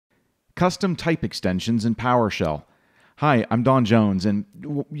Custom type extensions in PowerShell. Hi, I'm Don Jones, and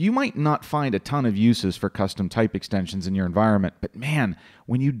you might not find a ton of uses for custom type extensions in your environment, but man,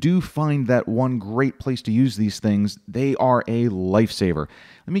 when you do find that one great place to use these things, they are a lifesaver.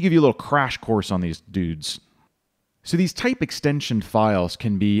 Let me give you a little crash course on these dudes. So these type extension files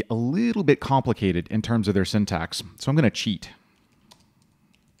can be a little bit complicated in terms of their syntax, so I'm going to cheat.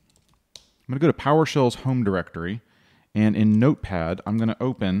 I'm going to go to PowerShell's home directory, and in Notepad, I'm going to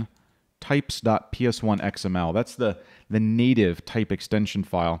open types.ps1xml. That's the native type extension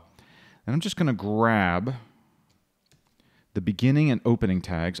file. And I'm just going to grab the beginning and opening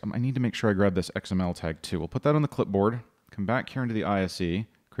tags. I need to make sure I grab this XML tag too. We'll put that on the clipboard, come back here into the ISE,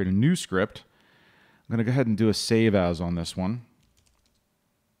 create a new script. I'm going to go ahead and do a save as on this one.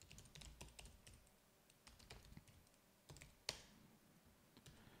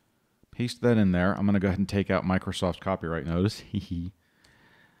 Paste that in there. I'm going to go ahead and take out Microsoft's copyright notice.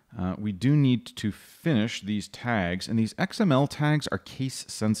 We do need to finish these tags, and these XML tags are case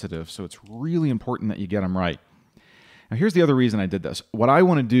sensitive, so it's really important that you get them right. Now here's the other reason I did this. What I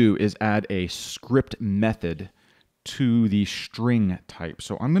want to do is add a script method to the string type.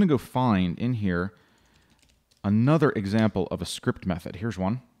 So I'm going to go find in here another example of a script method. Here's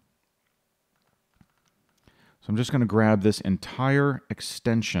one. So I'm just going to grab this entire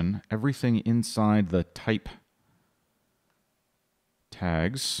extension, everything inside the type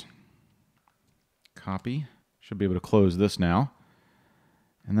tags, copy, should be able to close this now,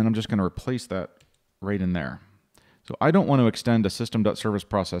 and then I'm just going to replace that right in there. So I don't want to extend a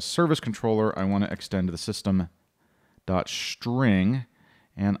system.serviceProcess service controller, I want to extend the system.string,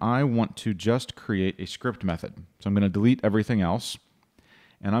 and I want to just create a script method. So I'm going to delete everything else,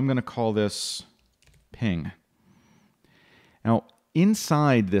 and I'm going to call this ping. Now,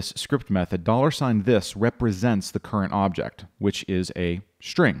 inside this script method, $this represents the current object, which is a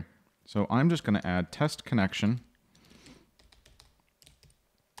string. So I'm just going to add test connection,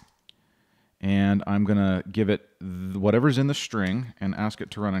 and I'm going to give it whatever's in the string and ask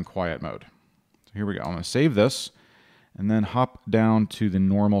it to run in quiet mode. So here we go. I'm going to save this and then hop down to the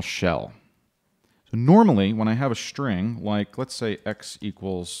normal shell. So normally, when I have a string, like let's say x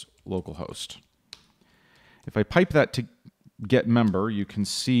equals localhost, if I pipe that to get member, you can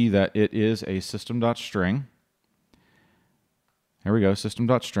see that it is a system.string. There we go,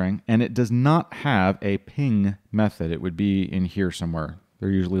 system.string, and it does not have a ping method. It would be in here somewhere.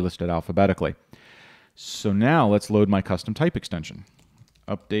 They're usually listed alphabetically. So now let's load my custom type extension.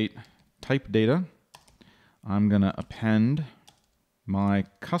 Update type data. I'm going to append my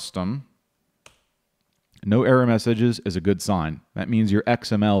custom. No error messages is a good sign. That means your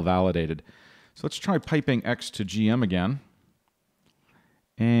XML validated. So let's try piping x to gm again.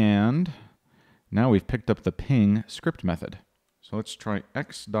 And now we've picked up the ping script method. So let's try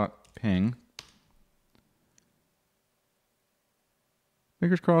x.ping.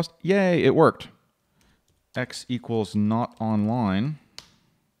 Fingers crossed. Yay, it worked. X equals not online.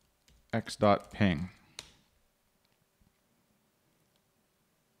 X.ping.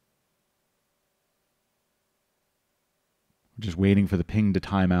 We're just waiting for the ping to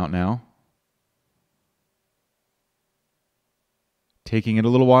time out now. Taking it a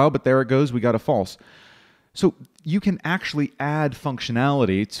little while, but there it goes. We got a false. So you can actually add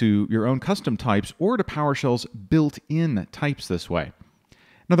functionality to your own custom types or to PowerShell's built-in types this way.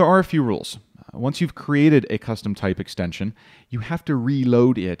 Now, there are a few rules. Once you've created a custom type extension, you have to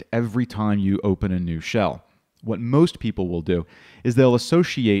reload it every time you open a new shell. What most people will do is they'll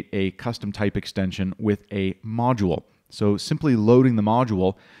associate a custom type extension with a module. So simply loading the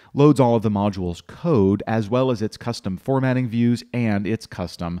module loads all of the module's code as well as its custom formatting views and its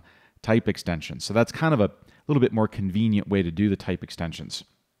custom type extensions. So that's kind of a little bit more convenient way to do the type extensions.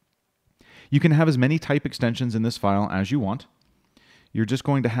 You can have as many type extensions in this file as you want. You're just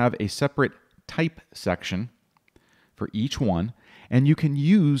going to have a separate type section for each one, and you can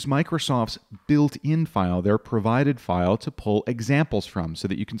use Microsoft's built-in file, their provided file, to pull examples from so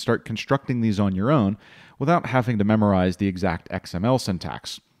that you can start constructing these on your own without having to memorize the exact XML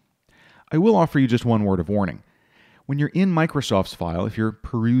syntax. I will offer you just one word of warning. When you're in Microsoft's file, if you're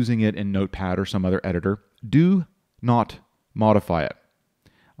perusing it in Notepad or some other editor, do not modify it.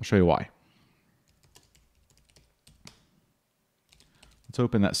 I'll show you why. Let's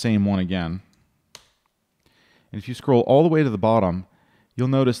open that same one again. And if you scroll all the way to the bottom, you'll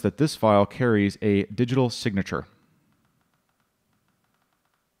notice that this file carries a digital signature.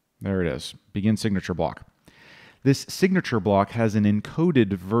 There it is, begin signature block. This signature block has an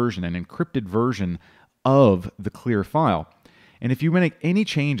encoded version, an encrypted version of the clear file. And if you make any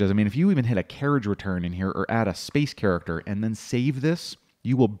changes, I mean, if you even hit a carriage return in here or add a space character and then save this,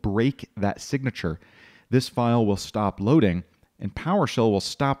 you will break that signature. This file will stop loading, and PowerShell will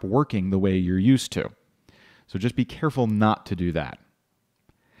stop working the way you're used to. So just be careful not to do that.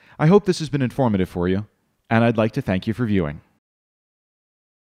 I hope this has been informative for you, and I'd like to thank you for viewing.